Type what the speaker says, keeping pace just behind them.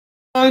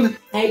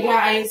Hey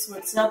guys,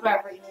 what's up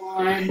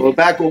everyone? We're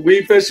back with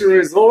We Fishing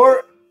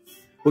Resort.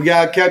 We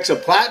gotta catch a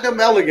platinum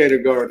alligator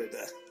gar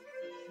today.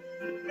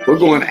 We're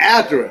going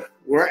after it.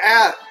 We're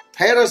at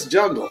Panas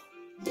Jungle.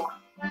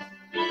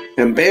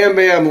 And Bam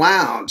Bam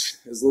Lounge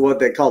is what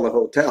they call the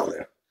hotel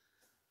there.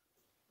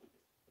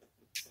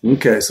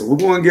 Okay, so we're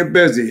going to get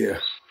busy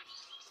here.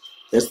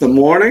 It's the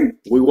morning.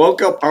 We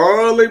woke up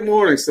early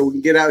morning so we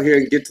can get out here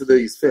and get to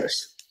these fish.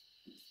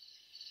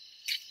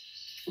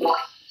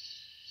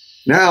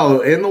 Now,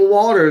 in the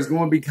water, it's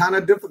going to be kind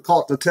of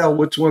difficult to tell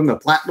which one the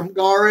platinum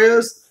gar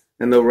is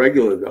and the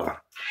regular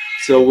gar.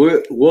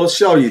 So we'll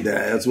show you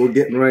that as we're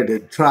getting ready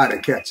to try to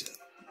catch it.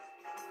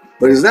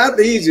 But it's not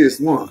the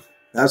easiest one,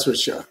 that's for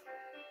sure.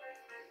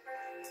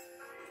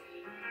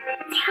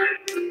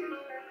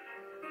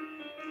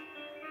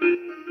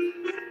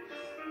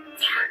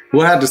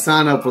 We'll have to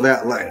sign up for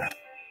that later.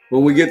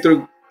 When we get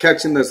through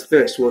catching this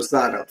fish, we'll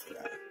sign up for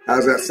that.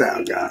 How's that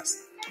sound,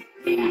 guys?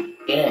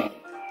 Good.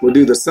 We'll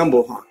do the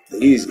symbol hunt, the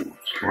easy one.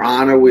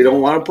 Piranha, we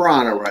don't want a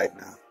piranha right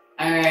now.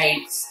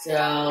 Alright,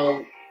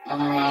 so,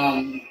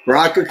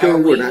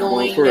 Rockacoon, we're not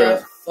going for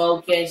it.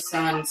 Focus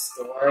on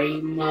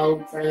story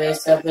mode for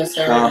this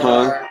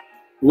episode?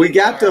 We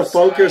got to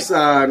focus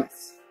on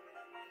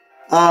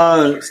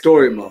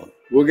story mode.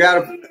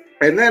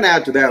 And then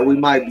after that, we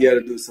might be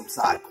able to do some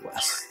side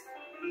quests.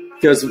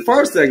 Because the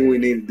first thing we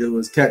need to do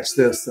is catch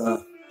this.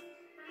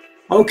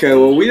 Okay,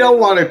 well, we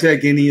don't want to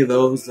take any of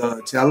those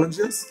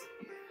challenges.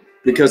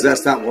 Because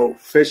that's not what we're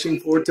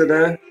fishing for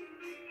today.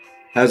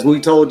 As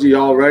we told you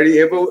already,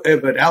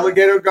 if an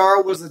alligator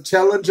gar was a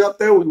challenge up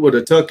there, we would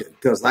have took it.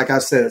 Because like I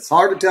said, it's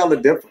hard to tell the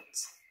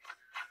difference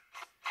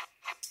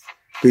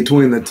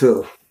between the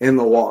two in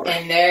the water.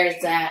 And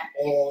there's that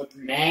old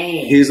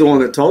man. He's the one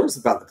that told us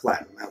about the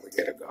platinum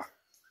alligator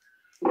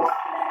gar.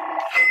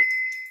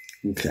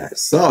 Okay,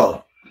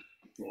 so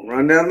we'll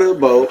run down to the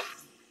boat.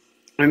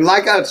 And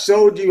like I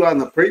showed you on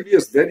the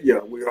previous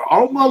video, we were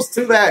almost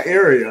to that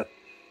area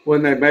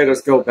when they made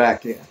us go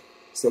back in.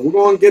 So we're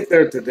going to get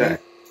there today.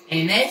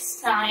 And this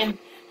time,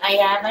 I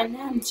have a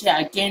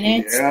nunchuck, and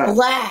it's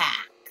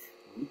black.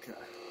 Okay.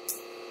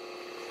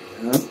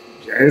 Yeah,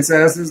 James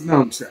has his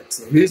nunchuck,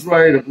 so he's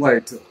ready to play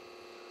too.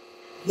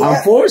 Yeah.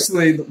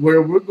 Unfortunately,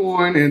 where we're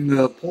going in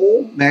the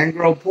pool,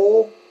 mangrove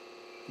pool,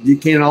 you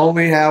can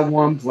only have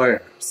one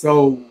player.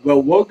 So,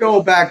 but we'll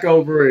go back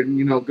over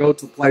and, go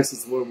to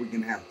places where we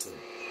can have two.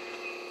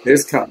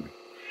 It's coming.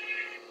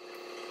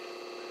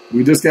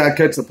 We just got to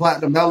catch the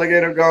platinum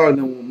alligator gar, and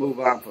then we'll move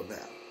on from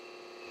that.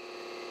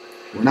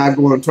 We're not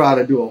going to try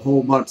to do a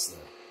whole bunch there.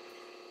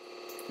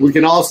 We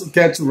can also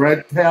catch the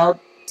red tail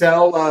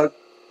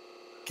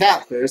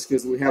catfish,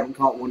 because we haven't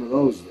caught one of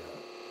those yet.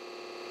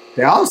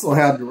 They also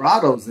have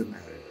Dorados in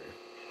that area.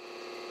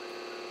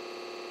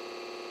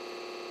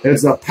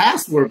 There's a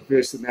password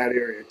fish in that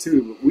area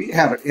too, but we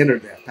haven't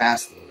entered that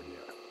password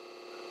yet.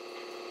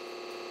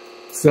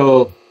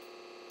 So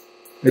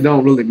it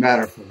don't really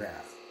matter for that.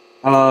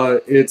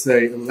 It's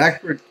a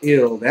electric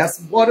eel. That's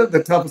one of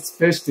the toughest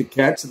fish to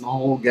catch in the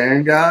whole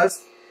game,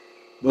 guys.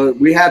 But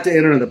we have to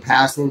enter the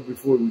password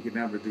before we can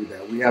ever do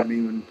that. We haven't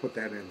even put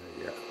that in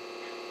there yet.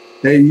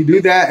 Then you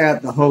do that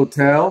at the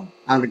hotel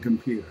on the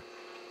computer.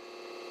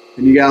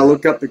 And you got to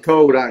look up the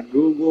code on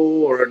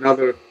Google or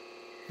another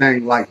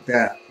thing like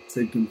that so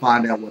you can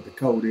find out what the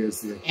code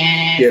is.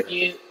 And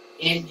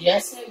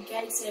just in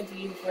case if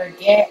you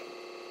forget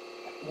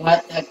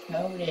what the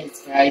code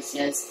is, guys,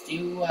 just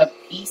do a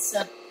piece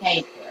of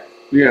paper.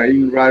 Yeah,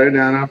 you can write it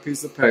down on a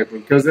piece of paper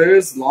because there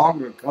is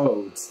longer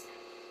codes.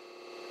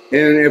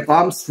 And if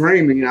I'm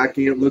streaming, I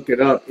can't look it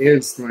up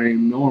in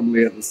stream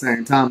normally at the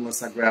same time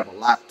unless I grab a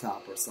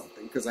laptop or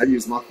something because I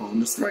use my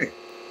phone to stream.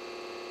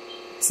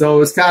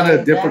 So it's kind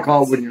of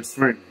difficult when you're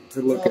streaming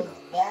to look it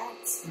up.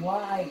 That's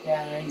why,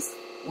 guys,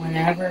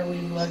 whenever we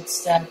look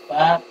stuff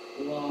up,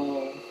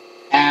 we'll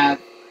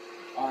have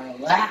our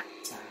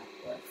laptop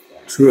with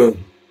us. True.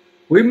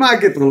 We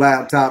might get the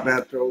laptop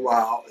after a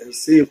while and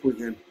see if we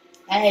can.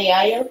 Hey,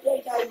 I don't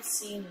think I've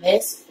seen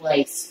this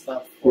place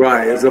before.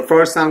 Right, it's the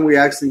first time we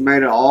actually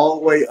made it all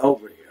the way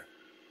over here.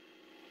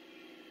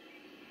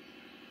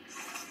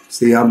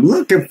 See, I'm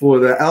looking for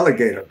the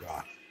alligator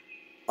guy.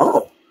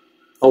 Oh,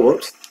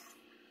 whoops.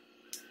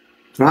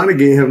 Trying to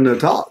get him to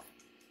talk.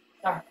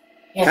 Yeah.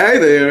 Hey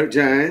there,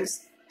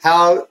 James.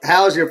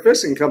 How's your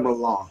fishing coming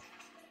along?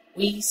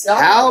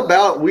 How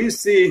about we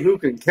see who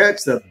can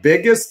catch the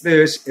biggest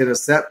fish in a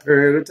set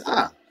period of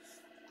time?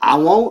 I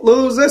won't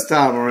lose this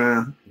time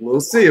around. We'll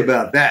see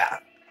about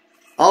that.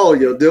 Oh,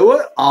 you'll do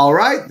it? All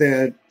right,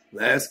 then.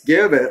 Let's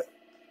give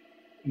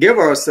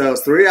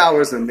ourselves 3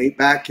 hours and meet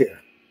back here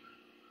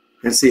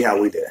and see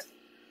how we did.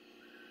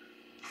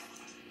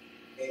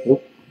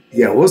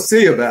 Yeah, we'll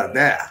see about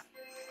that.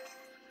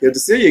 Good to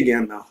see you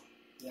again, though.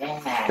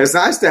 Yeah. It's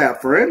nice to have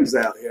friends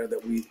out here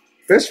that we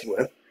fish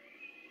with.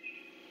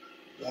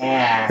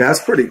 Yeah.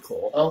 That's pretty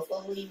cool.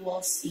 Hopefully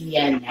we'll see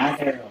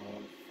another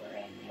old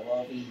friend. It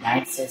will be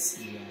nice to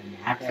see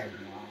another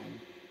one.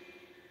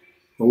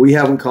 Well, we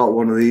haven't caught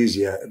one of these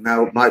yet, and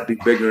that might be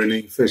bigger than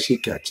any fish he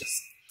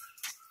catches.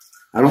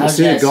 I don't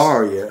see a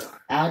gar yet.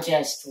 I'll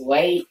just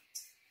wait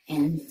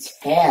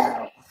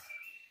until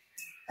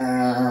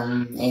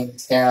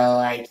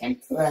I can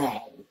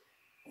play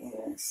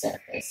this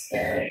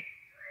episode.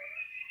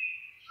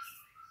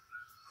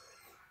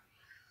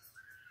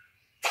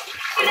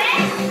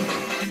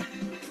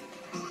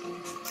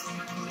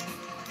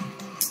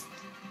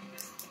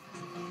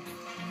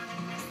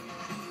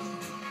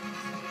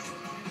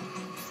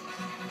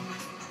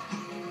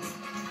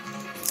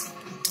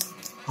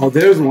 Oh,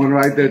 there's one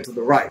right there to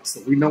the right, so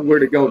we know where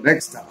to go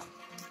next time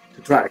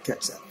to try to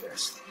catch that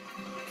fish.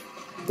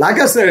 Like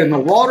I said, in the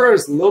water,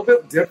 it's a little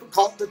bit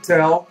difficult to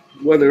tell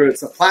whether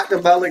it's a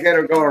platinum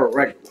alligator gar or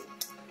regular.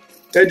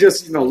 They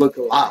just, look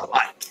a lot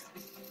alike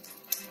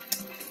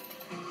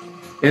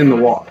in the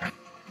water.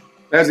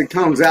 As it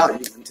comes out,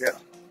 you can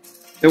tell.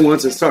 Then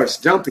once it starts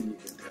jumping, you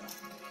can tell.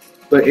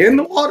 But in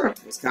the water,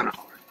 it's kind of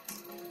hard.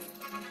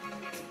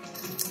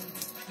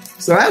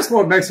 So that's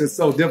what makes it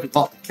so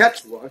difficult to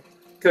catch one.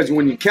 Because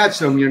when you catch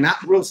them, you're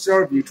not real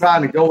sure if you're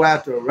trying to go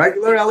after a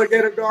regular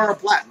alligator gar or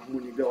platinum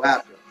when you go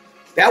after it.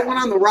 That one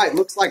on the right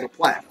looks like a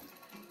platinum.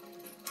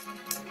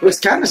 Looks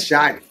kind of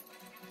shiny.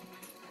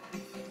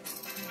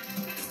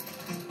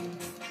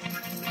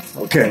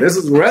 Okay, this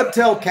is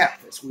red-tailed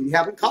catfish. We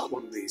haven't caught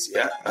one of these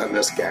yet on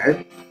this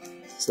game.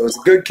 So it's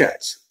a good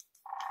catch.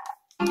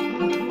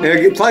 And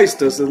it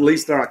placed us at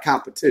least in our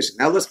competition.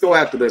 Now let's go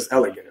after this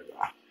alligator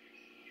gar.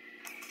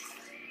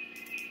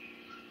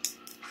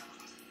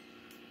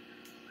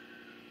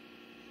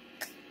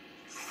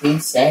 Who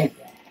said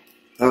that?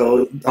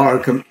 Our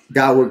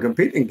guy we're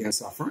competing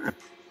against, our friend.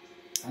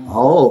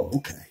 Oh,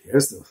 okay.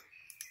 Here's the.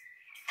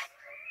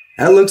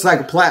 That looks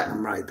like a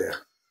platinum right there,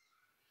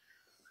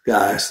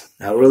 guys.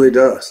 That really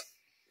does.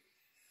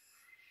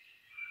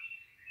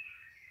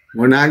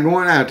 We're not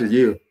going after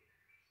you.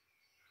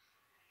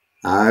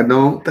 I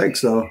don't think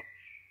so.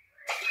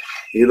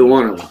 Either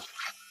one of them.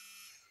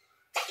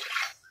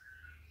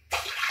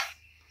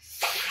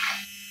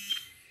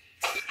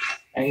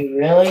 I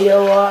really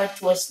don't want to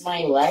twist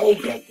my leg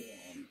again.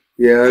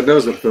 Yeah, it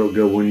doesn't feel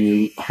good when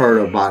you hurt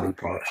a body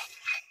part.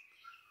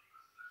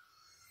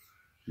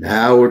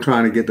 Now we're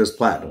trying to get this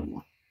platinum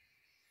one.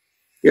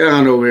 Get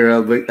on over here,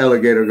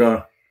 alligator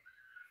gar.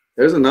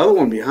 There's another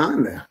one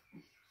behind there.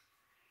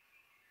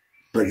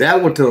 But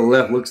that one to the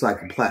left looks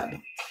like a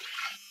platinum.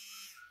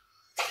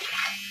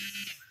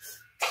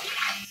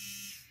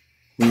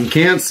 When you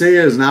can't see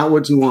it, it's not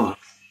what you want.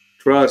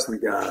 Trust me,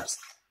 guys.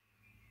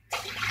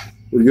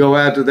 We go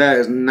after that,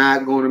 it's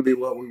not going to be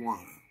what we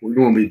want. We're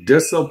going to be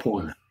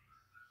disappointed.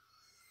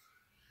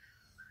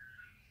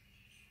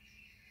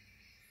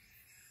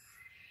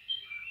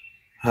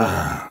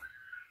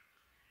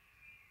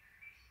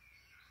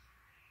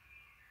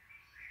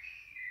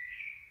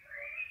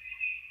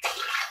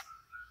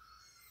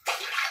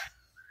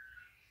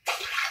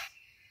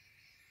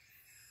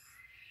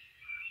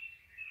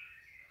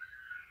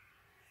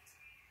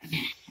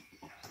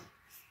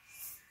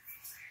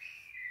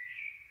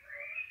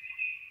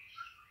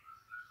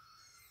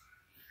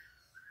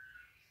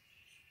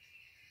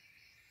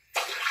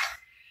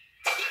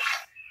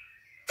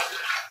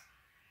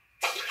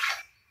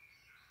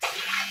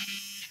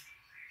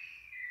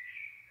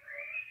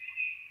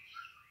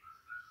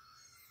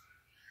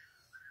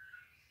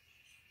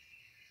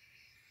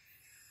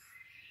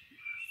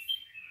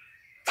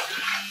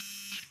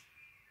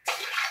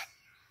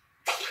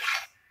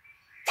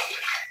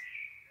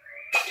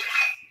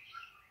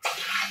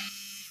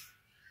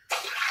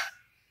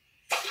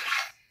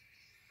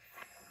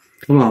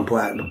 Come on,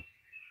 platinum.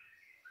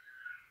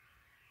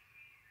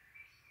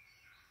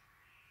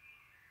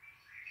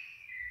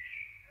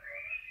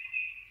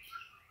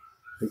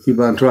 They keep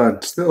on trying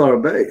to steal our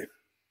bait.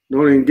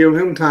 Don't even give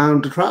him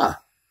time to try.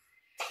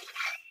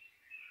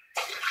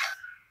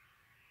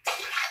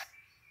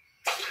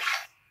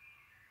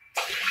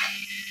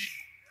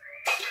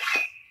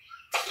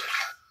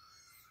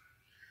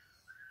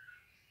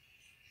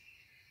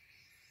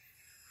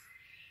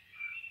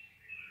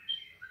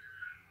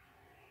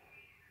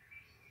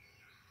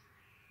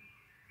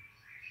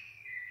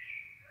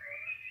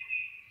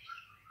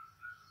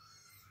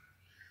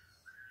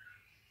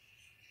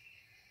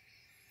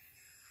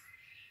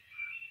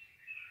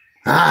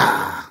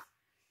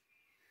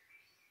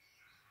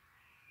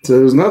 So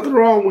there's nothing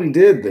wrong we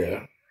did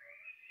there.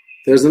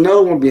 There's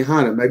another one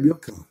behind it. Maybe you'll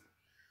come.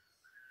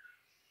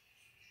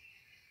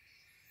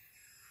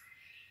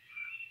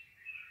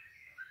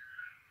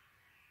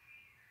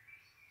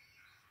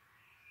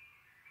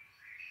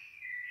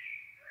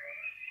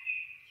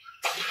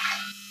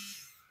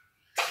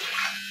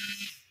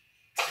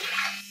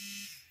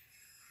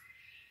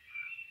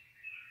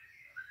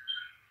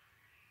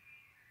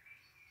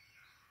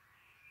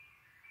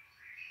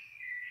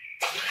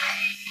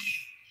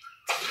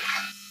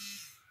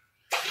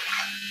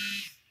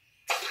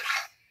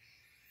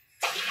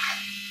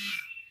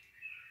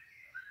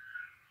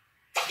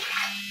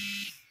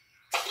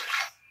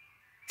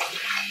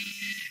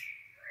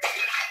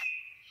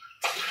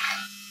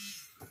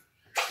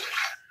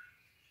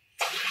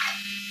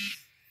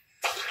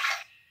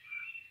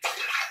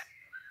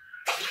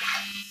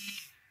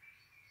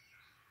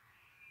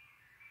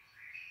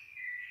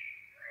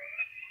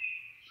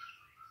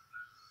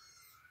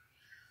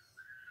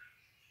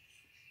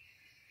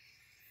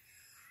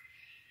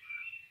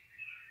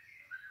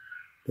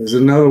 There's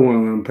another one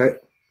of them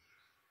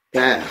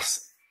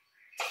bass.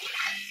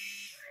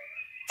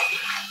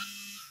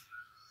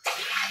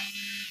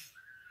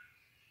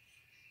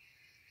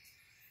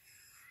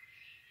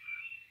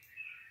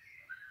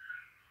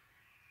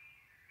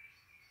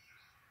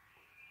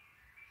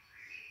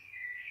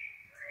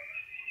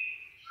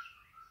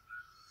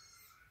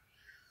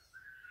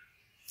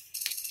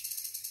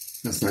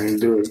 That's all you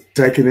do is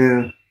take it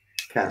in,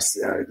 cast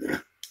it out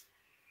again.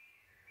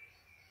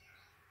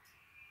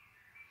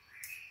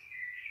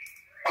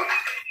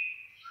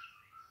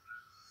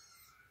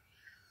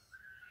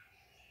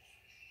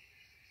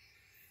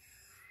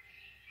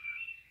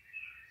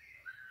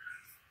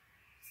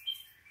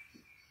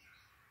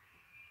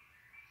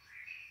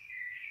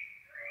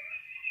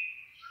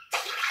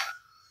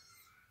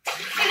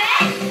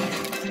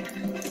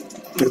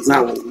 It's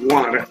not what we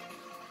wanted.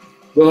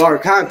 Well, our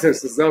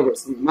contest is over,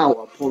 so we might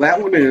well pull that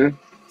one in,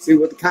 see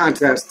what the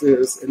contest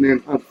is, and then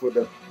hunt for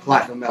the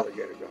platinum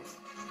alligator gun.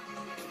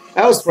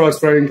 That was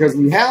frustrating because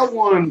we had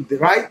one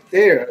right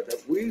there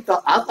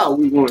that I thought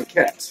we were going to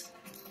catch.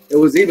 It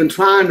was even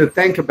trying to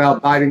think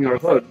about biting our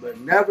hook, but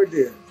never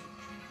did.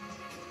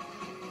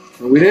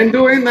 And we didn't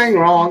do anything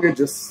wrong, it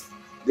just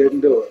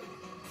didn't do it.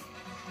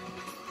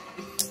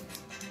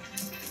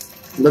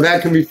 But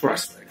that can be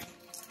frustrating.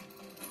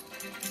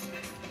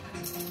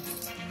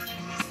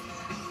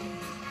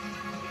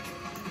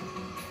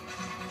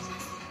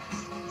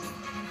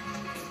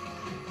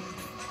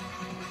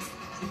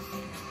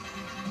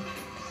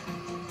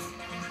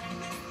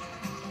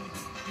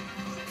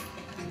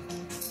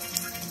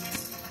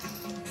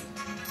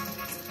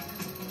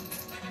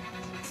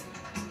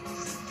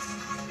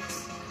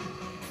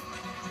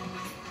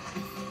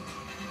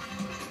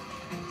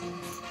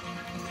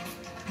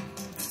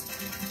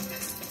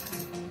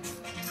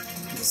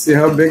 See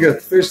how big a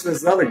fish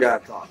this other guy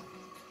caught.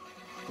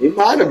 He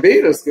might have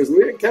beat us because we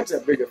didn't catch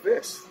that big a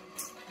fish.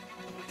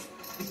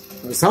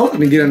 I was hoping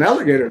to get an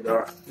alligator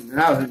there,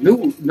 and I knew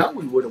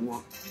we would have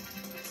won.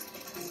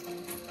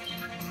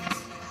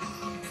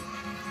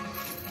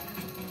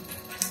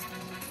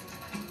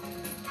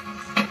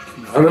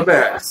 Another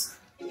bass.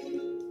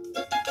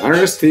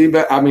 Ernest T.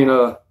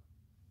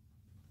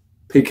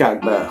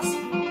 Peacock bass.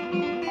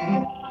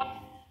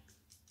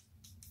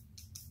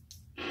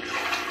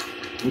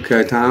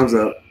 Okay, time's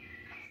up.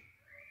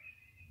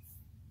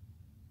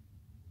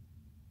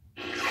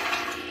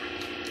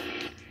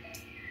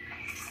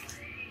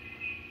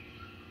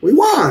 We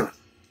won.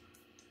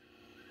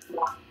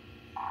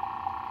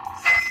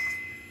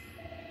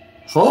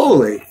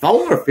 Holy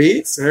 4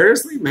 feet?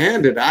 Seriously,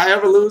 man, did I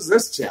ever lose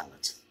this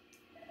challenge?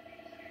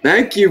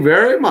 Thank you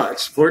very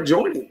much for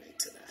joining me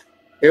today.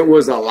 It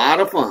was a lot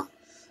of fun.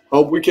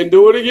 Hope we can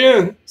do it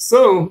again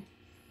soon.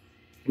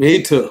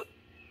 Me too.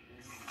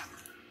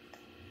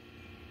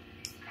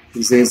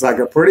 He seems like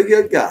a pretty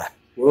good guy.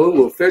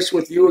 We'll fish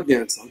with you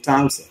again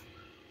sometime soon.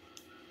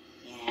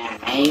 Yeah,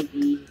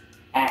 maybe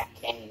I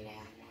can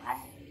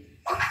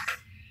now.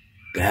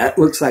 That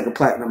looks like a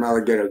platinum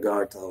alligator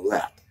guard to the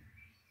left.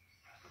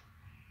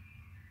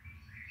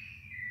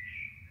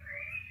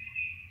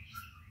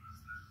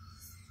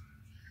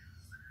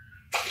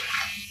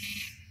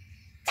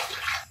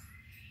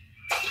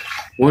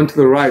 One to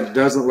the right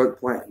doesn't look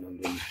platinum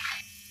to me.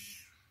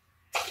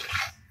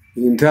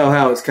 You can tell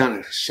how it's kind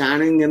of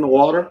shining in the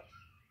water.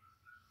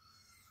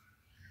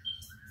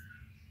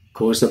 Of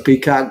course, a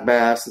peacock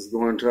bass is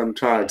going to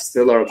try to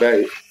steal our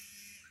bait.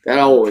 That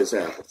always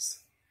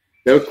happens.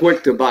 They're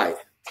quick to bite.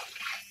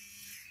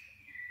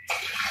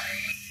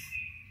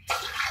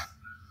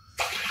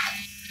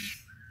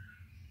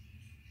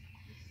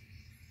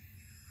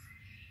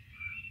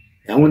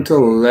 That one to the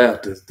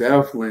left is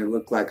definitely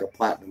look like a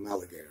platinum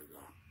alligator.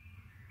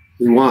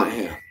 We want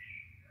him.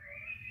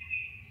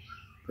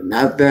 But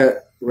not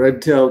that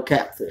red-tailed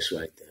catfish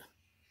right there.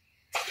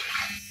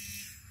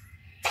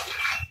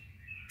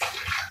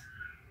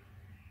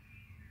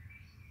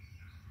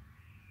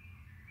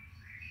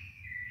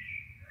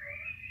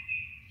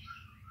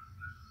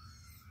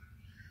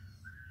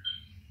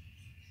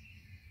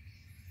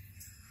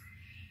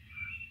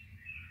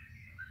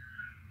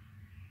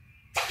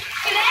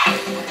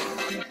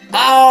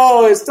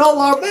 Oh, it stole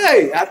our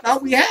bait. I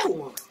thought we had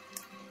one.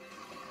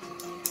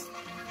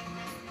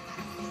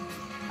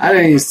 I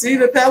didn't even see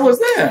that was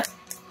there.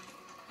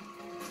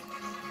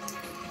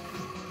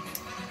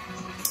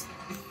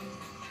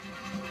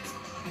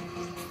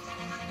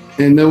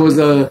 And there was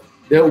a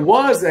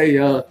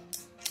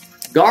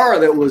gar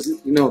that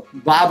was,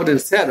 bobbing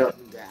his head up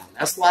and down.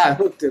 That's why I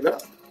hooked it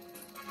up.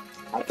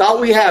 I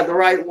thought we had the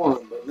right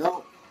one, but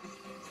no.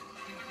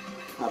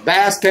 A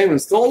bass came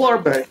and stole our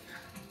bait.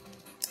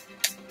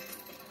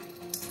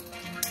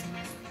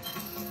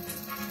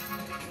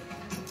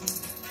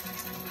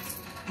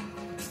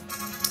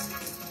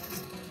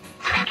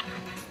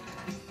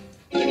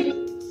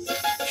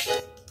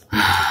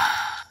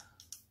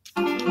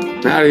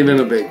 Not even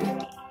a big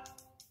one.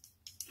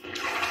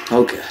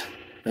 Okay,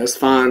 that's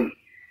fine.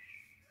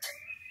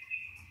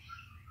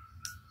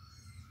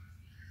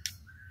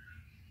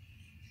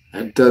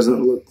 That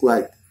doesn't look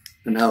like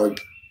an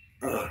alligator.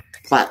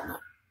 platinum.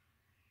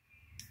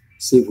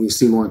 See if we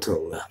see one to the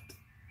left.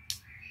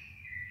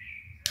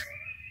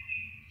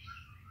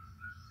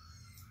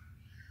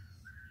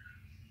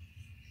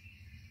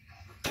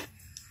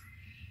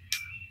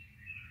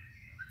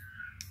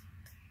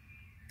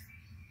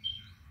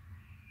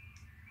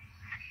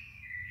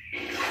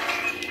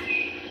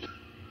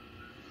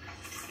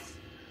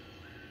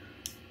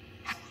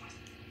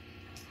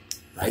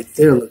 Right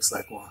there looks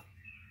like one.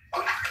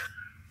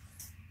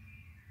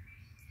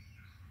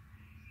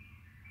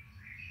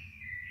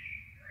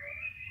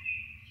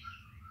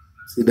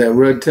 See that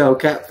red-tailed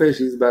catfish?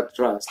 He's about to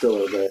try and steal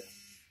her back.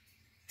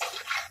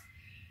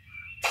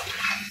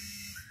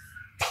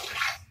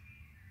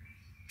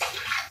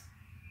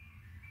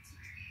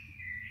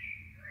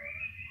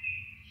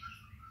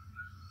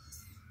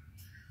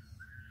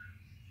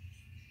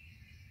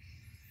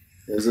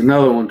 There's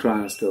another one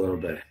trying to steal her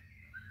back.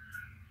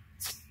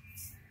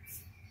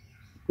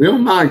 We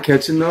don't mind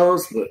catching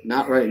those, but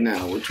not right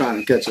now. We're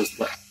trying to catch us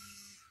back.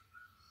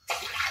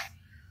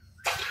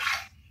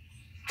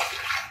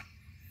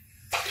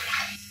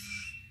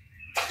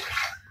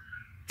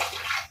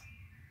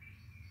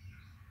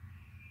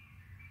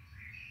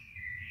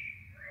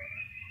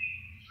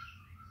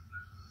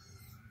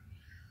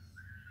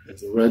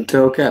 It's a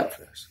red-tailed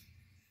catfish.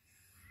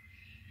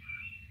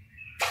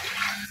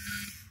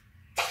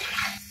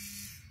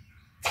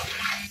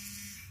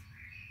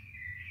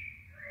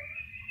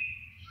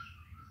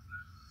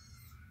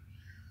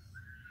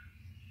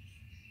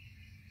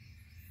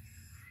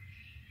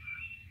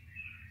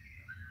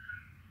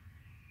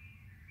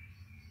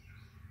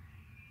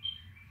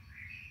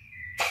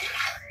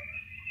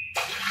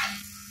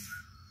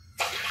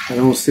 I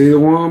don't see the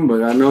one,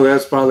 but I know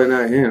that's probably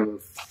not him.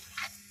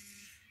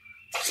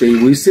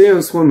 See, we see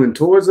him swimming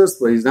towards us,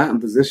 but he's not in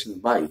position to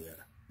bite yet.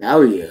 Now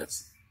he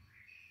is.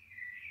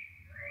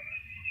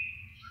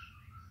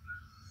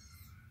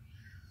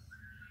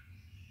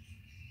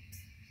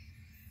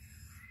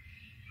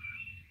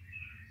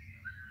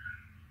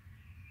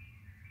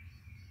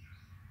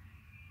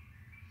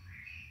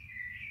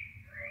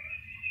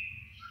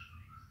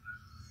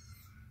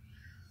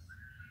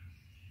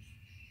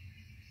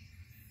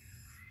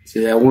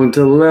 See that one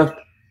to the left?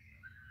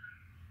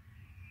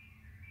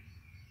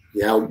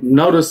 Yeah,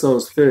 notice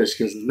those fish,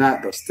 because if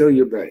not, they'll steal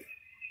your bait.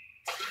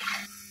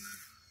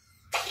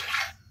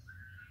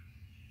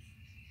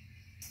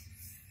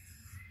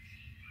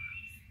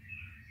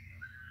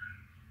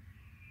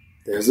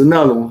 There's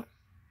another one.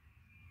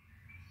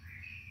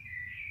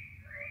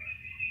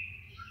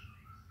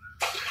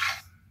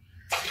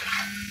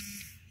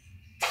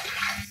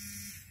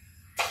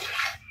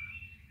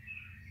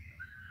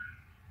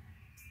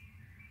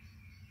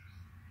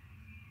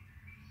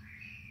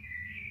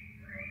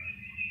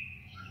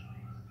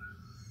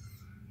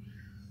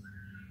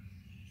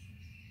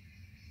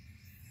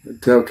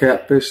 Tail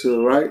catfish to the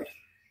right.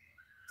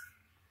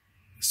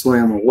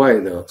 Swam away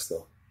though,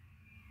 so.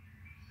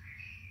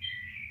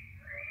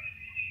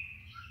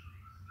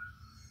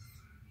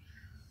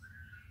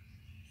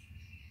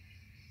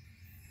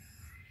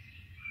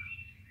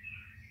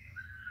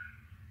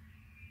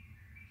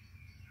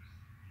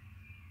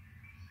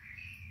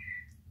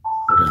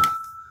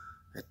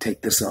 I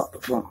take this off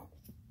the phone.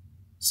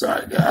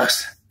 Sorry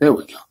guys. There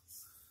we go.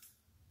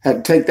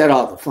 Had to take that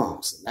off the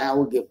phone, so now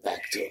we'll get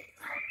back to it.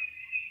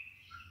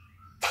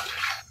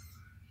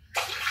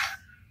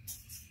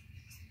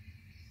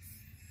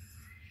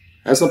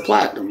 That's a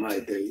platinum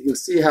right there. You can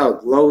see how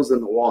it glows in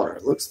the water.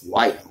 It looks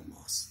white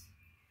almost.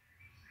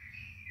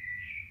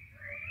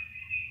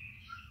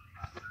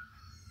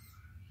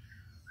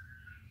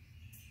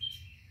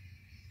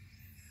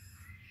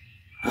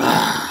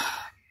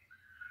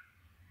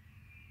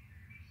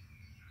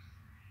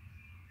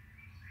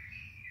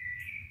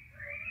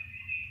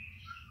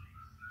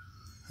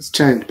 Let's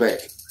change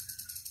bait.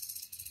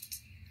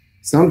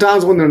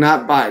 Sometimes when they're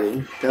not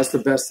biting, that's the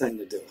best thing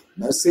to do.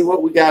 Let's see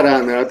what we got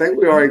on there. I think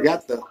we already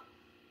got the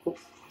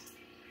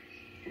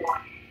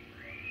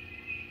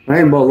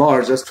rainbow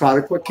large. Let's try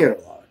the quick hitter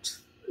large.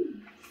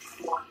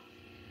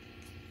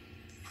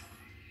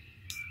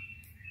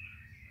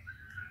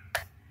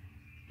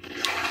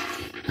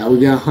 Now we're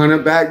going to hunt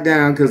it back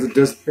down because it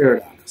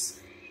disappeared on us.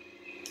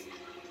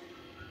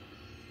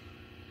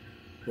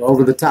 We're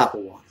over the top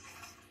of one.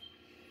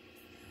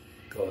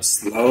 Go as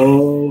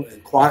slow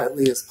and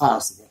quietly as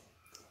possible.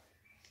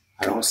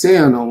 I don't see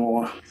him no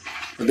more.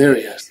 But there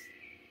he is.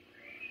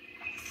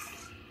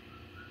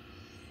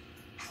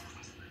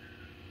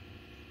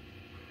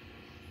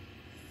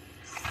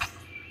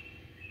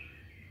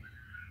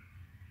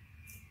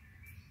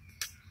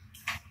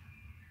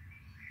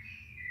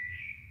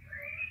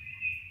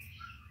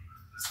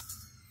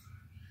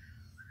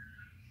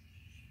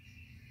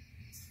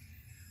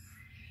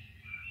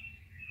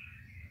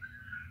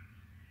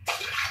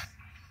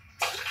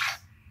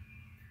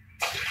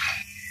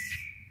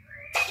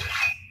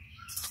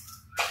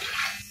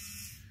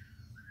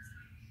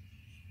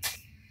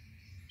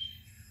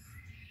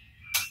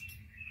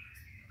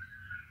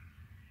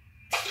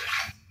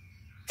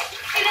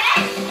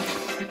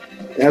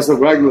 That's a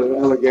regular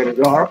alligator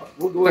gar, but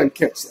we'll go ahead and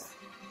catch that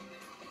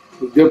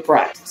with good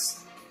practice.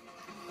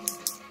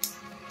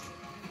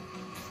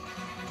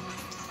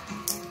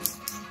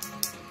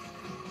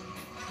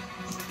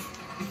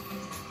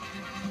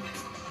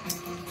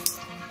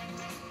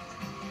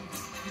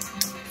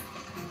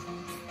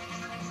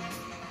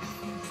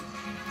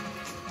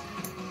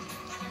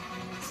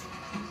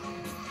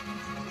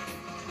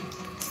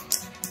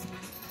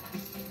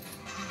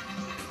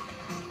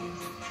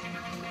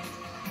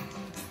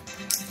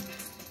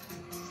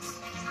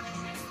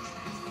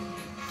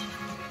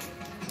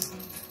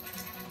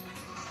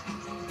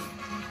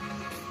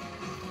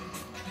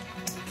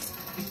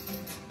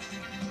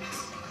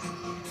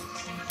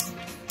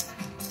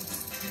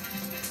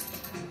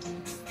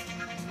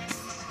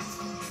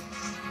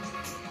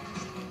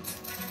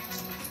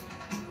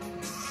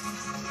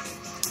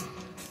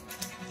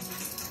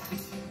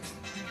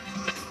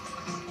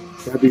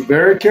 Gotta be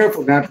very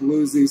careful not to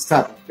lose these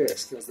type of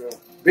fish because they're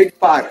big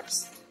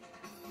fighters.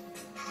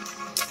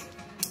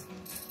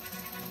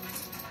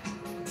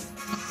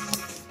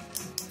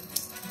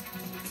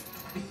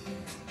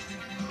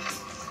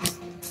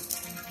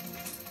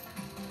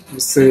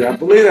 Let's see, I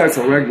believe that's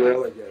a regular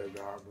alligator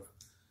gar,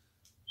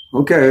 but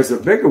okay, it's a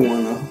bigger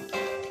one though.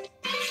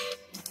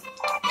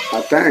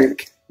 I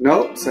think.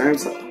 Nope, same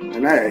size.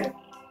 An A.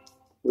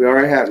 We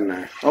already had an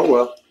A. Oh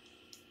well.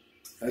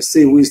 Let's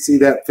see, we see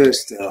that fish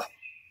still.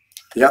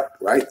 Yep,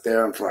 right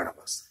there in front of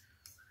us.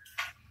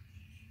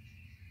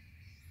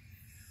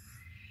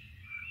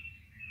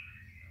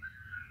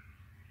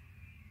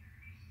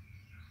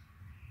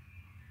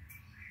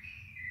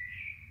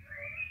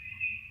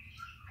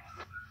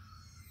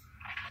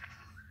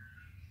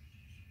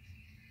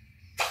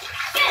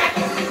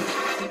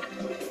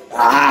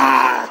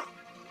 Ah!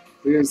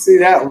 We didn't see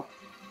that one.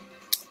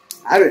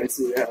 I didn't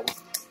see that one.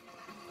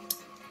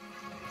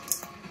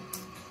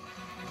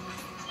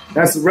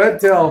 That's a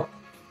red-tailed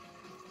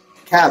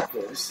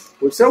catfish,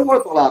 which they're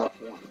worth a lot of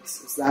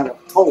points. It's not a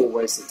total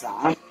waste of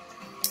time.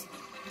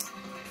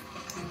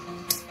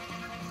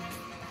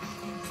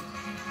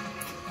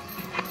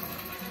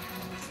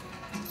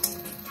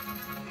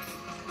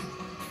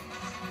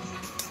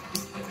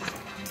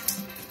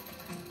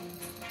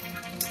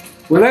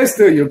 When they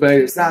steal your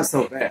bait, it's not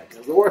so bad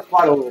because they're worth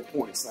quite a little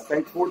points. I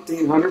think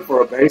 1,400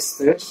 for a base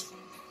fish.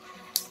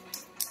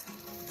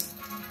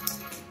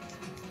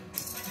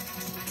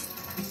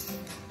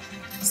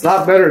 It's a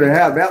lot better to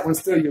have that one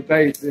steal your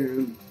bait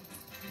than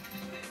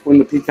when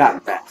the peacock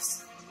and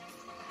bass.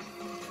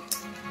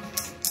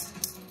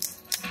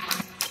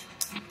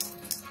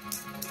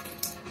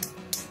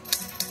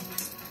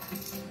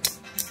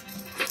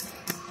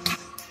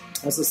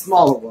 That's a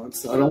smaller one,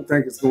 so I don't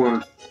think it's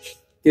going to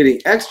get any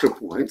extra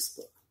points,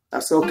 but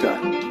that's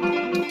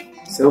okay.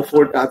 Still,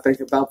 I think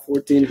about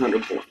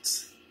 1,400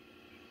 points.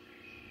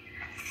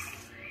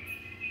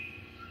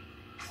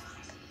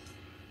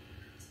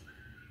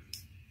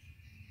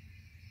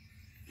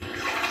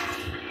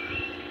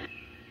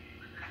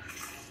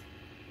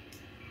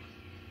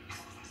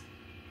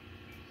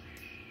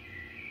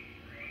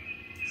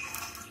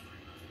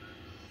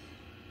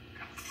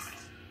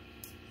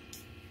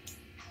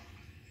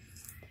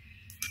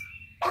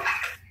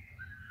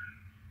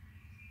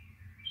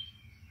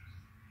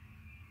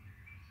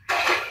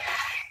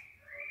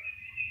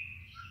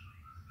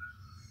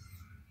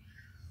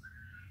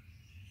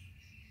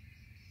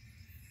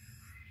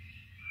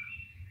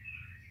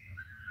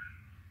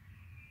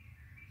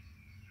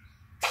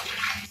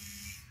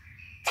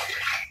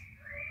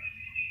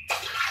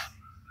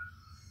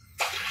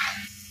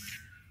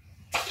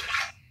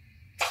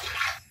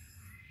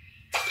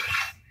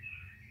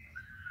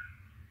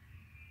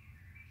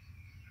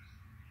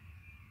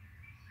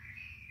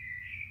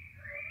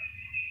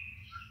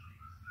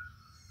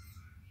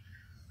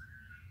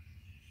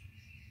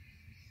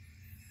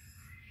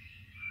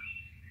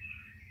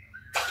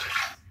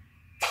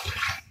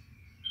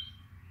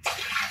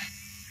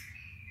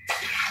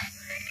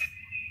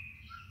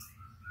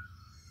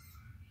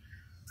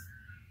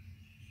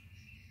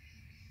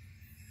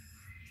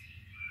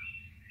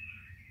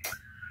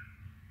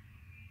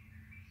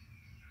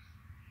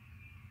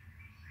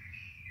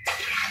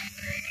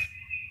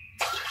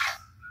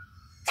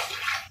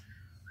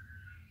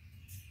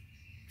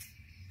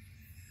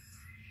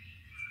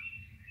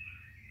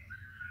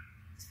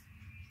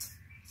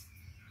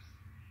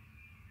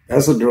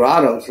 That's a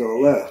Dorado to the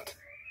left.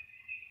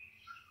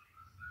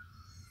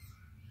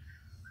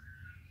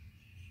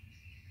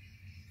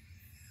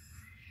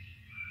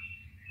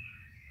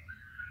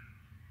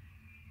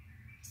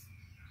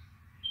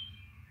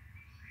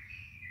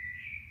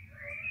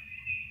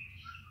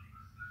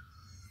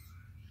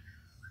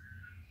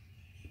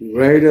 You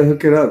ready to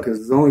hook it up because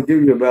it's only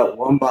give you about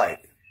one bite.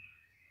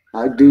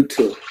 I do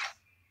too.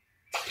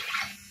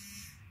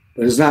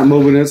 But it's not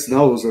moving its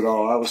nose at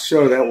all. I was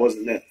sure that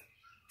wasn't it.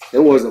 It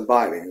wasn't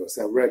biting. It was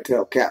that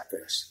red-tailed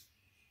catfish.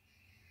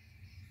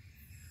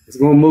 It's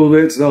going to move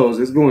its nose.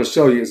 It's going to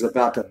show you it's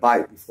about to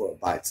bite before it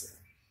bites it.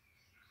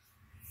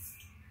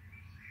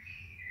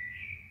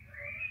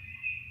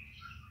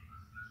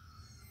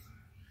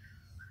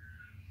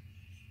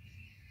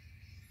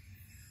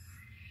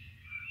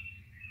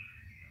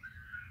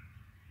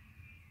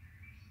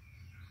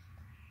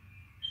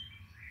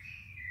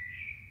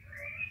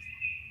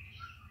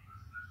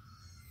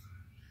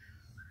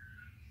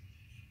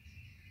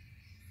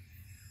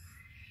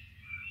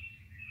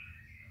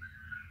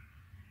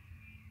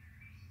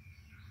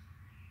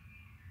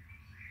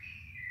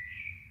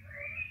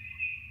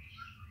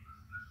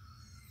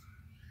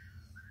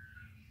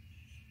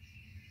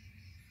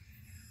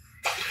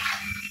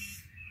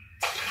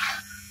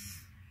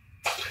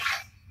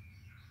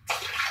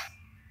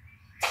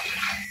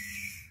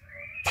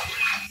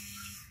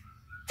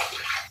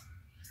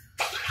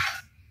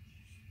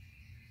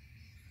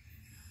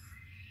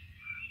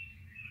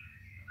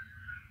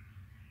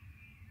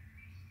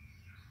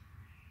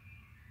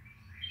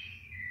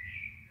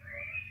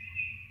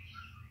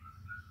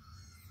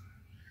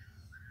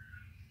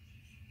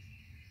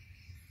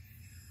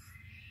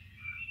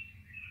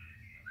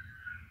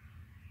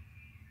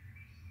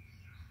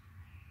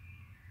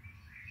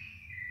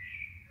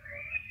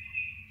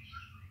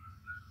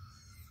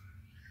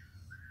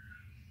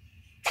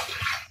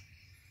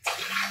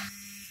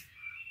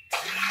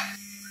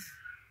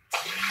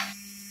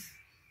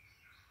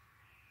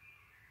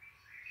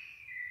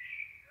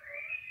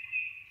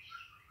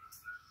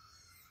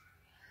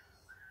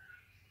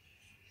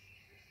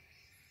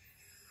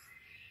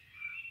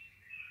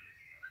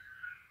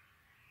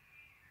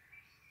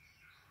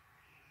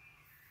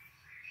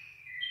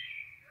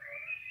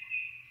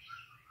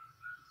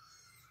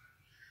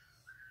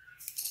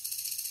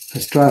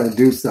 Let's try to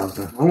do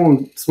something. I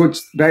want to switch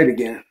bait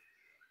again.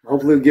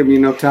 Hopefully it'll give me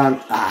enough time.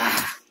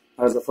 I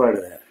was afraid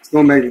of that. It's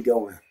going to make it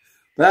go in.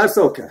 But that's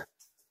okay.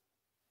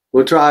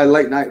 We'll try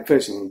late night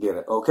fishing and get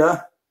it, okay?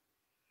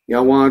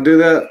 Y'all want to do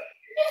that?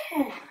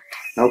 Yeah.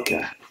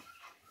 Okay.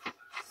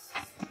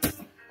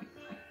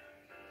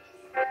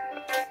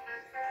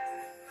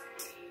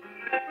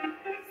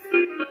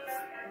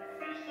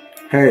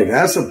 Hey,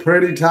 that's a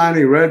pretty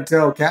tiny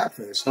red-tailed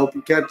catfish. Hope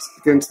you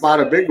can spot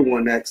a bigger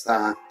one next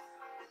time.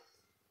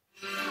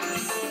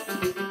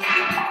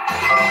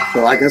 So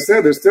like I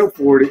said, there's still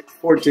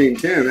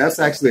 14.10. That's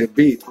actually a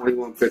B,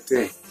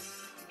 21.15.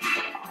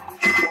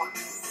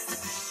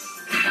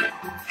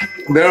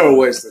 They're a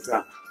waste of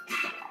time.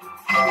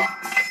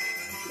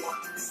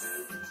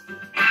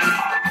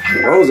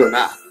 Those are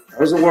not.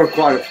 Those are worth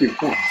quite a few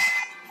points.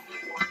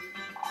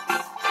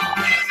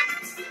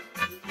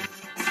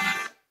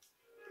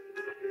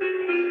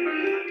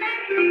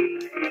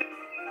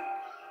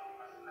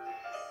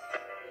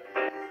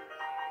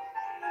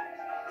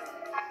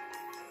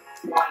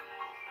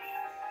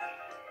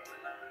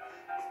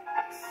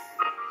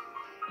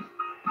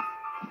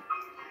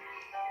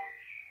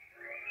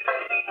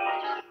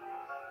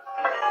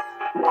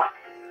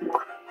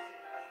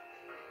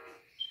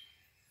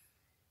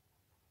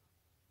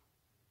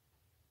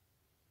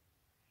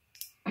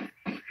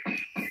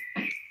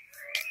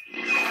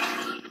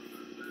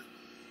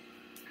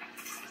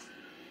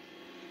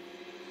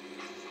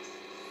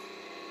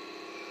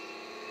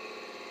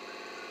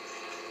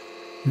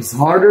 It's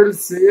harder to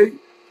see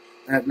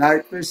at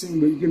night fishing,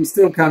 but you can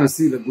still kind of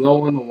see the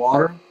glow in the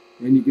water,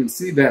 and you can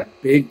see that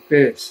big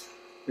fish.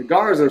 The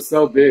gars are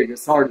so big,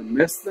 it's hard to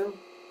miss them.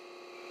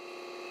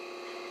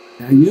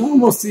 And you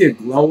almost see a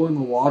glow in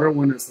the water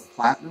when it's a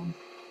platinum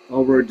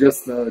over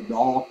just the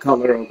dull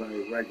color of a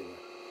regular.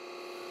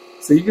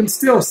 So you can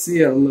still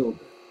see it a little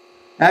bit.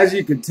 As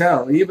you can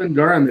tell, even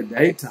during the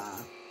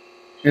daytime,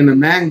 in the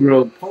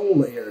mangrove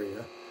pole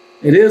area,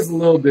 it is a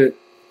little bit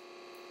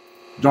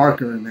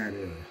darker in that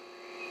area.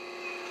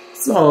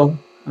 So,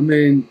 I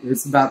mean,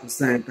 it's about the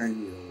same thing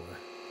either way.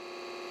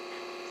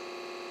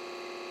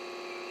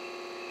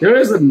 There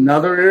is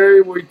another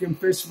area where you can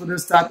fish for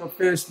this type of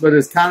fish, but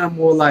it's kind of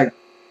more like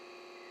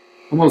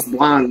almost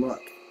blind luck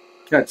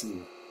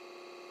catching it.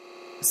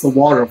 It's a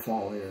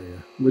waterfall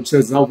area, which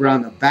is over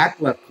on the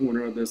back left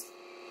corner of this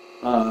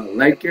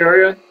lake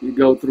area. You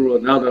go through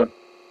another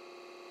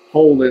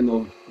hole in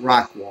the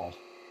rock wall.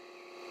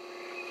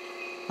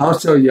 I'll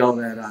show you all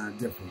that on a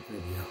different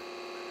video.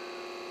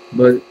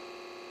 But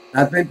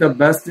I think the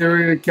best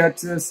area to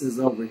catch this is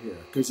over here,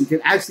 because you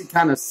can actually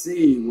kind of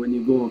see when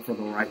you're going for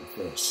the right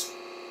fish.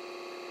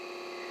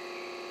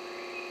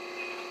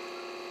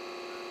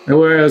 And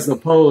whereas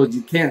opposed,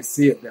 you can't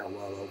see it that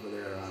well over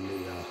there on the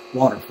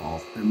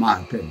waterfall, in my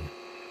opinion.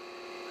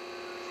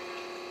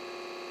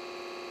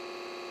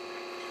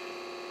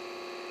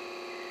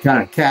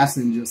 Kind of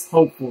casting, just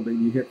hopeful that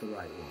you hit the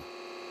right one.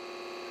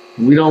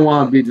 And we don't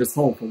want to be just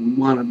hopeful. We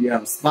want to be able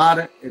to spot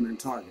it and then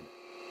target it.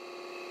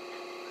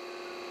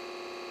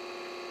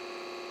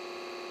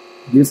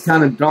 It's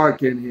kind of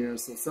dark in here,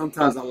 so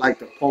sometimes I like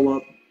to pull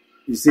up.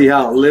 You see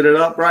how it lit it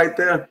up right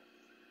there?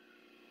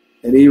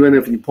 And even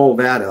if you pull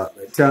that up,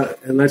 it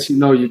lets you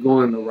know you're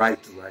going in the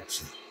right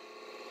direction.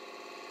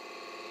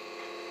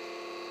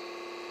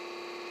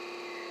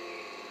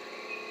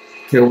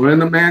 Okay, we're in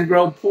the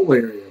mangrove pool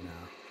area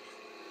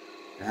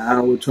now.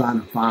 Now we're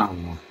trying to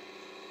find one.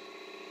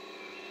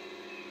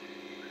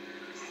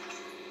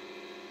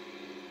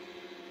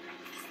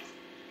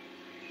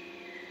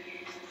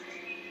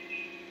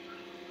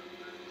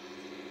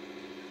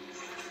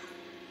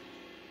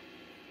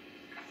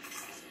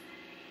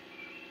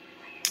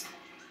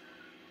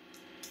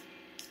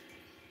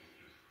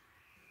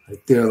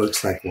 Right there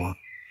looks like one.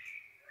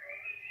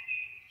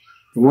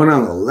 The one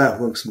on the left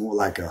looks more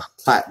like a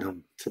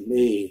platinum to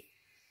me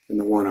than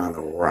the one on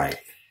the right.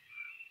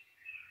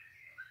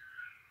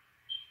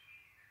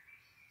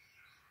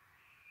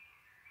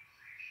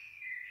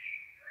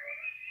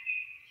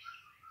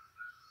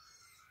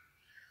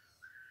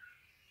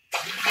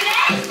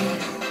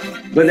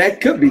 But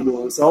that could be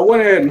one, so I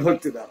went ahead and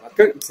hooked it up. I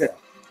couldn't tell.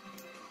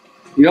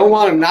 You don't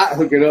want to not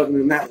hook it up and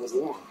then that was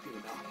one.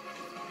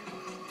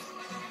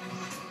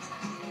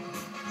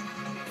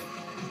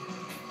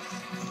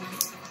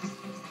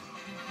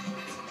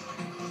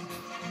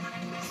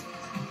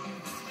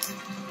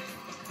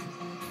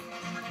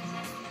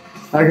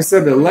 Like I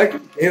said, the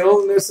electric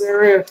eel in this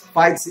area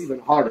fights even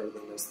harder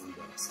than this one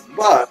does.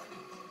 But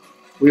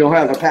we don't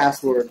have the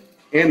password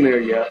in there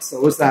yet,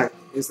 so it's not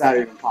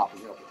even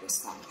popping up at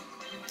this time.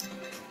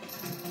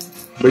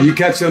 But you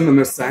catch them in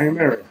the same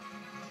area.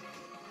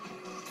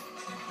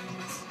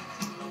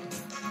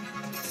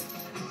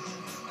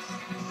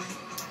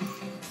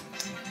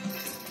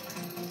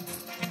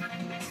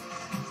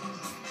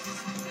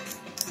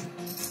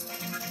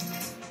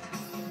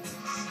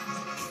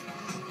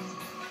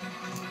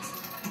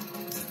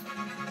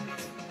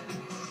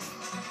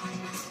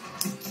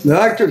 The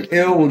electric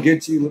eel will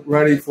get you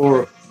ready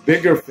for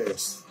bigger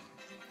fish.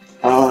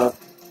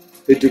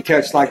 The Did you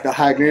catch like the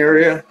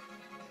Hygneria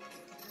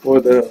or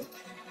the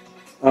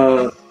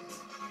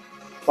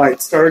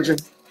white sturgeon?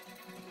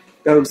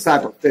 Those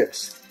type of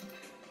fish.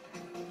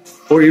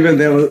 Or even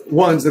the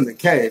ones in the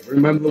cave.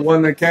 Remember the one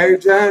in the cave,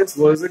 Giants?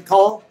 What is it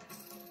called?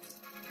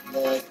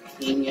 The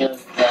king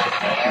of the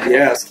herring.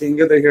 Yes,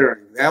 king of the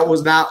herring. That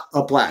was not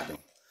a platinum.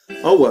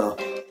 Oh well.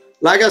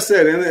 Like I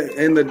said,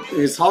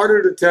 it's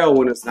harder to tell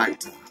when it's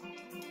nighttime.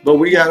 But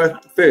we got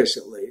a fish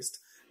at least.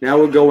 Now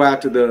we'll go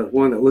after the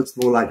one that looks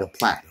more like a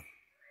platinum.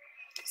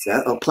 Is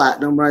that a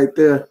platinum right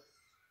there?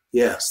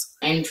 Yes.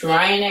 I'm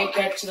trying to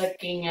catch the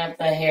king of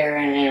the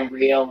heron in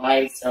real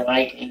life so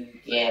I can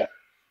get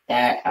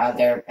that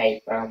other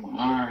Paper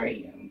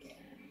Mario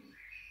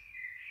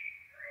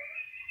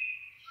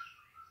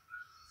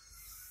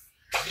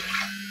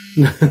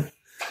game.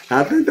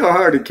 I think they're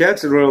hard to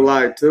catch in real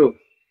life too.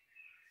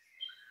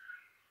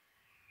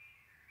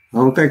 I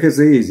don't think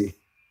it's easy.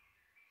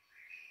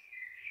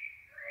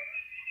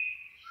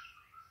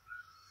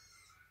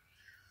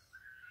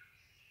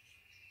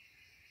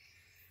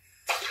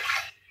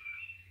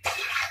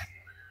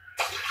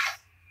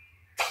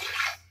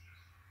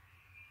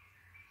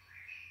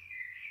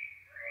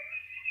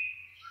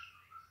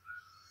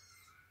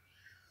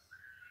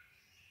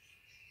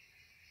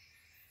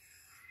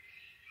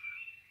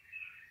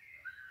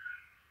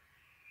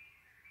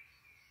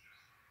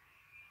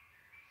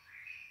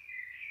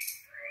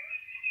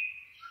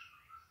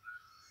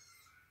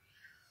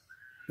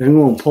 Then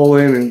we're going to pull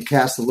in and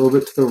cast a little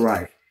bit to the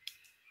right.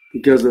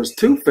 Because there's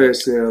two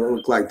fish there that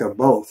look like they're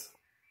both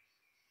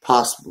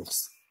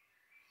possibles.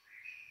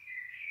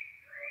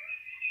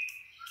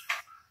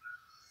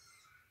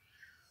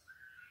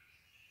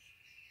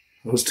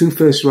 Those two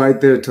fish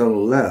right there to the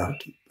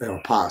left,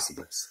 they're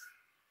possibles.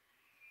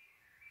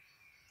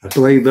 I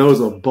believe those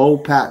are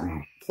both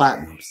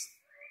platinums.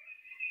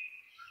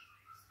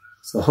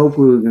 So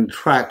hopefully we can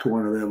track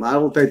one of them. I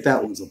don't think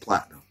that one's a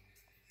platinum.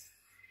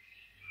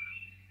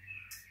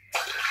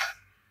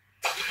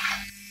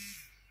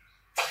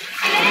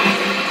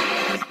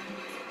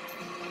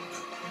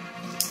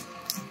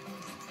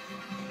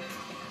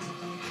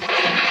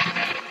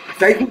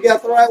 I think we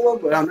got the right one,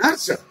 but I'm not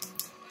sure.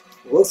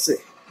 We'll see.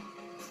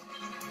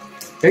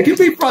 It can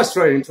be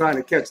frustrating trying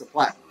to catch a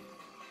platinum.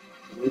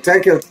 It'll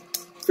take a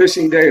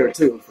fishing day or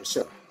two for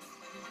sure.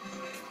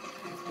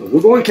 But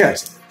we're going to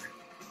catch it.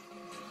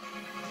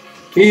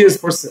 Key is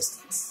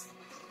persistence.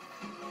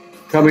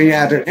 Coming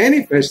after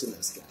any fish in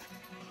this guy,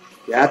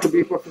 you have to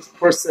be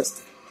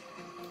persistent.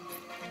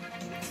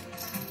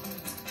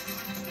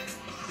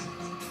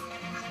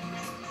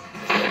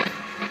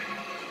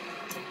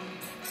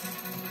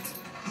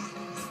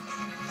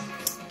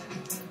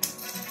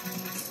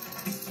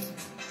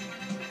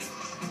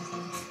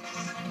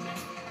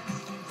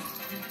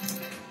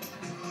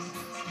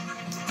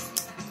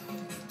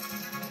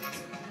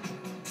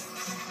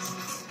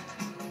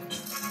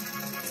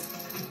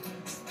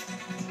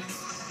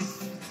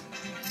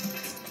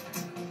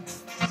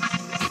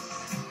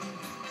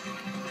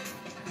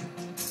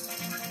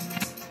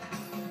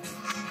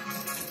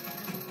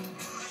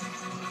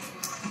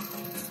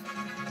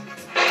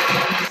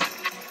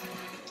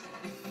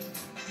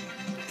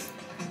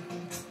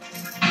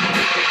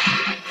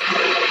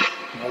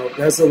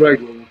 That's a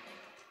regular one.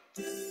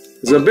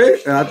 It's a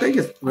big, I think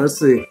it's, let's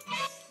see.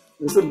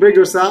 It's a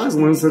bigger size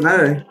one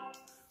today,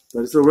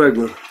 but it's a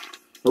regular.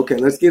 Okay,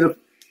 let's get a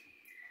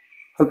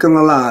hook in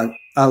the line,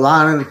 a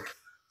line in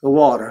the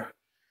water,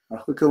 a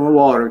hook in the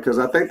water, because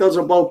I think those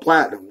are both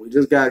platinum. We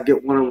just got to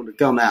get one of them to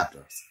come after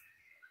us.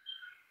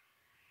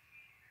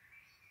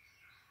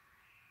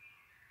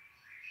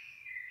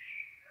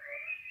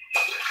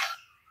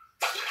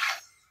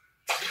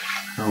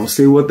 I don't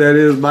see what that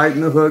is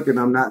biting the hook, and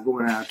I'm not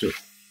going after it.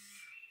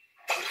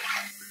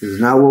 It's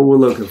not what we're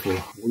looking for.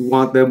 We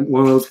want them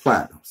one of those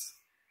platinums.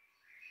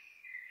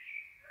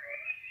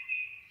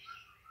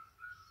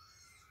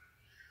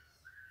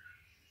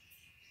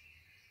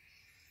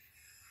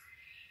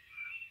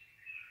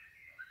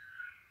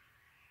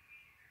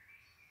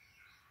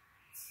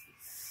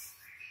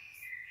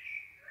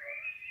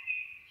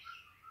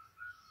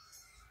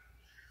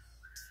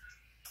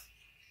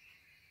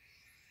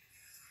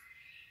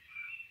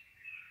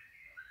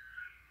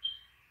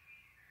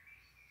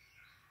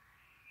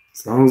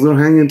 As long as they're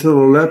hanging to the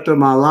left of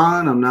my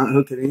line, I'm not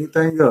hooking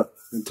anything up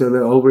until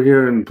they're over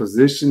here in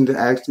position to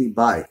actually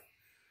bite.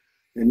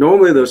 And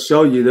normally they'll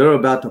show you they're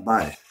about to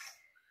bite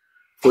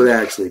before they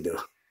actually do.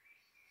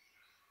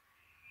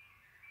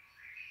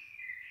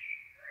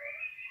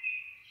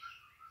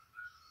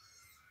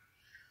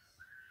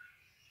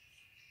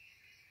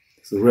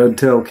 So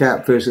red-tailed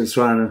catfish is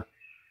trying to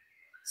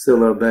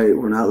seal our bait.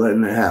 We're not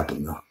letting it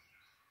happen though.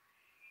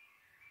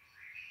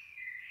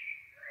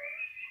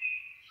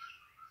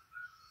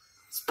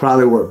 It's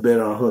probably what bit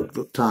our hook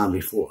the time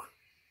before.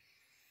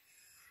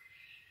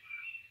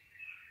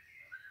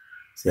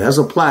 See, that's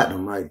a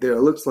platinum right there.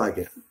 It looks like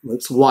it.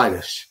 Looks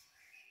whitish.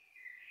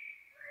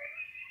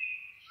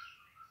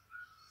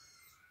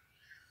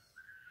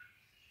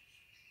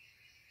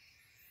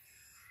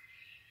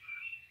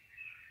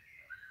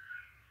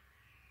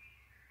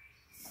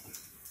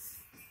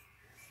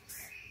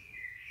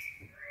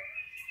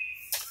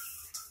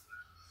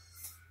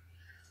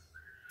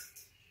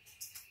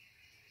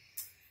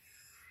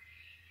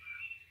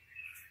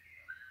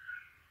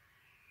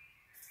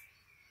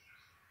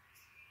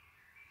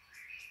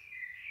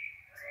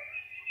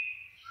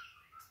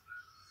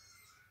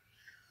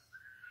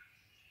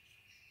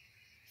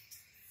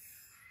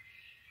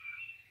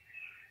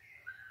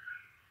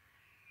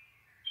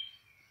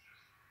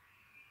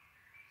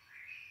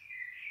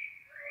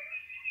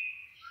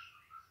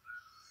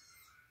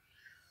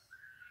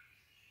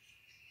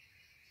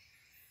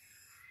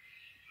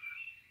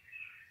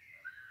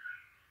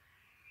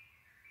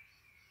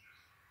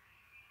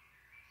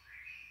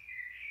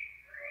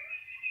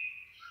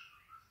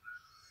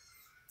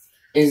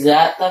 Is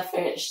that the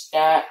fish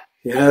that...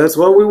 Yeah, that's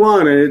what we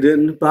wanted. It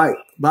didn't bite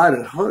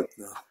a hook,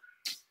 though.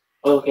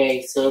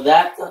 Okay, so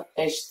that's the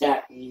fish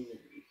that we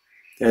need.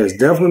 That is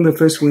definitely the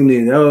fish we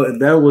need.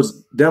 That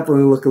was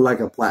definitely looking like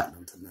a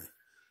platinum to me.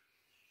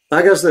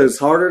 Like I said, it's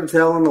harder to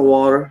tell in the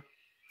water,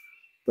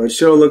 but it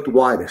sure looked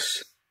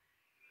whitish.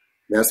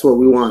 That's what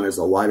we want, is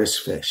a whitish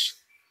fish.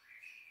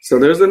 So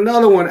there's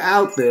another one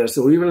out there.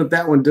 So even if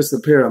that one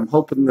disappeared, I'm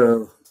hoping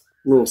the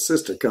little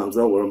sister comes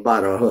over and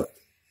bite our hook.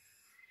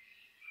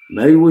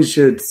 Maybe we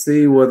should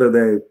see whether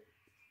they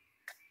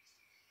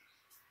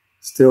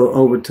still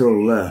over to the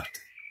left.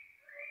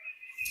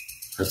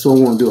 That's what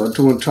I want to do. I just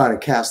want to try to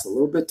cast a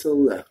little bit to the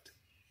left.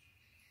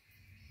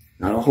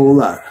 Not a whole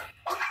lot.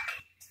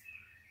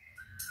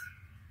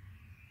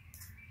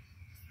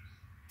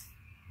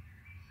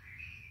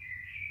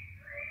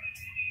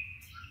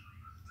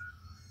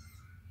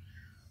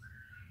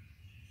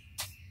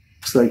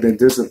 Looks like they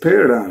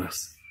disappeared on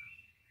us.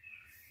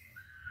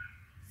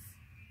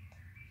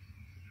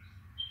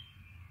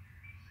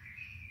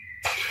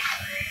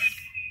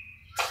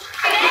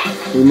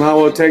 We might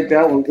well take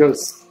that one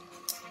because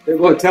they're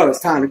going to tell us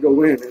time to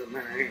go in a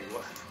minute anyway.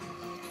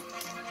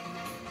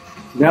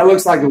 That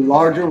looks like a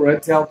larger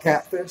red-tailed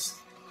catfish.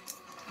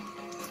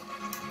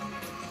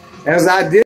 As I did